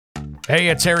Hey,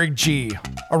 it's Eric G.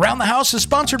 Around the House is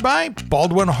sponsored by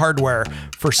Baldwin Hardware.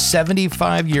 For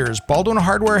 75 years, Baldwin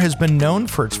Hardware has been known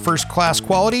for its first-class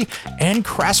quality and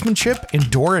craftsmanship in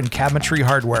door and cabinetry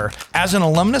hardware. As an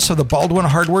alumnus of the Baldwin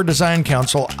Hardware Design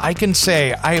Council, I can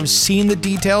say I have seen the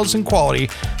details and quality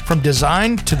from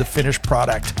design to the finished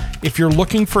product. If you're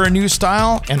looking for a new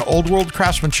style and old-world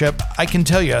craftsmanship, I can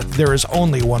tell you there is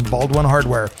only one Baldwin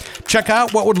Hardware. Check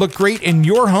out what would look great in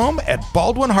your home at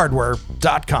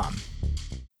baldwinhardware.com.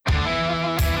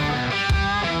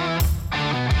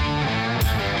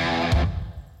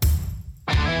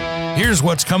 Here's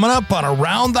what's coming up on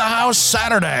Around the House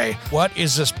Saturday. What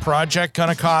is this project going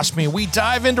to cost me? We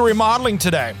dive into remodeling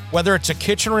today. Whether it's a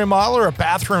kitchen remodel or a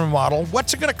bathroom remodel,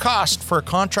 what's it going to cost for a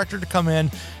contractor to come in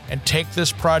and take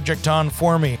this project on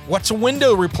for me? What's a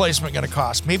window replacement going to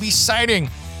cost? Maybe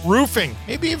siding, roofing,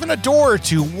 maybe even a door or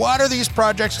two. What are these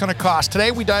projects going to cost?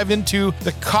 Today we dive into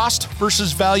the cost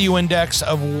versus value index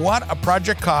of what a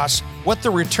project costs, what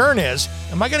the return is.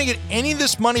 Am I going to get any of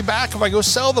this money back if I go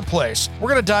sell the place? We're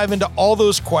going to dive into all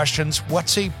those questions.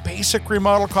 What's a basic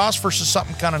remodel cost versus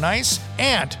something kind of nice?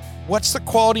 And what's the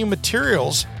quality of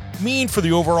materials mean for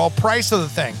the overall price of the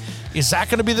thing? Is that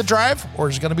going to be the drive, or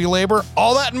is it going to be labor?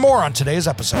 All that and more on today's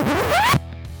episode.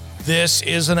 This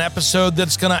is an episode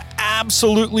that's going to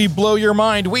absolutely blow your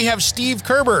mind. We have Steve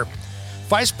Kerber,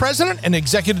 Vice President and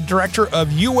Executive Director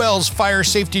of UL's Fire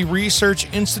Safety Research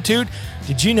Institute.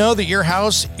 Did you know that your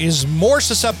house is more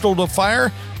susceptible to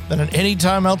fire than at any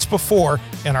time else before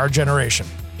in our generation?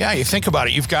 Yeah, you think about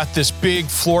it. You've got this big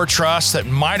floor truss that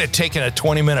might have taken a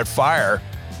 20-minute fire,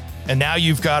 and now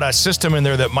you've got a system in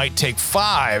there that might take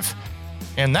 5.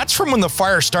 And that's from when the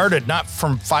fire started, not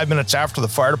from 5 minutes after the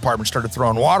fire department started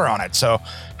throwing water on it. So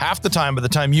half the time, by the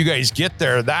time you guys get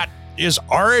there, that is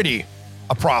already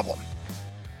a problem.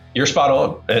 You're spot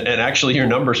on. And actually, your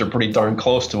numbers are pretty darn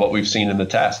close to what we've seen in the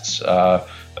tests.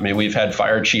 We've had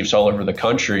fire chiefs all over the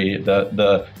country.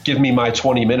 The give me my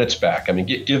 20 minutes back.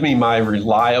 Give me my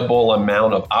reliable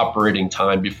amount of operating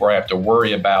time before I have to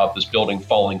worry about this building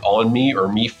falling on me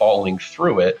or me falling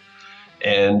through it.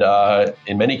 And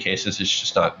in many cases, it's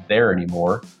just not there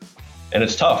anymore. And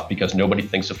it's tough because nobody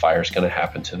thinks a fire is going to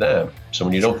happen to them. So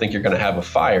when you don't think you're going to have a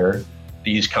fire,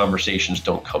 these conversations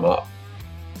don't come up.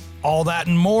 All that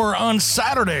and more on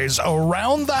Saturday's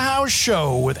Around the House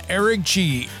show with Eric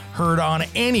G. Heard on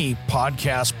any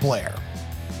podcast player.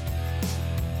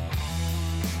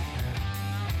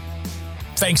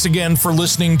 Thanks again for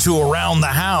listening to Around the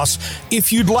House.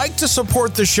 If you'd like to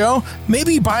support the show,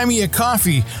 maybe buy me a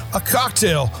coffee, a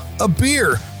cocktail, a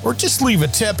beer, or just leave a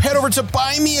tip. Head over to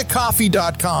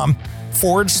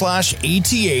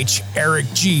buymeacoffee.com/ATH Eric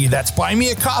G. That's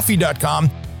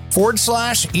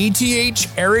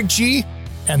buymeacoffee.com/ATH Eric G.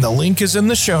 And the link is in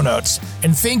the show notes.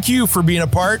 And thank you for being a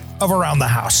part of Around the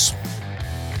House.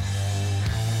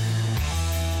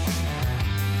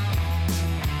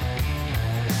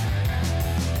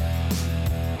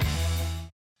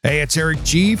 Hey, it's Eric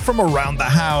G. from Around the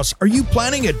House. Are you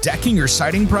planning a decking or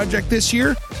siding project this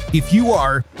year? If you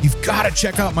are, you've got to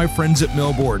check out my friends at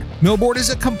Millboard. Millboard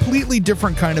is a completely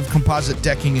different kind of composite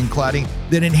decking and cladding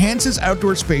that enhances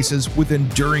outdoor spaces with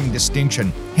enduring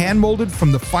distinction. Hand-molded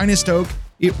from the finest oak,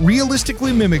 it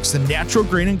realistically mimics the natural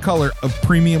grain and color of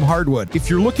premium hardwood. If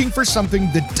you're looking for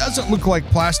something that doesn't look like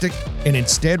plastic and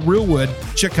instead real wood,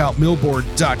 check out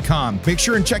millboard.com. Make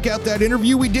sure and check out that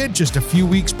interview we did just a few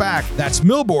weeks back. That's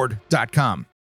millboard.com.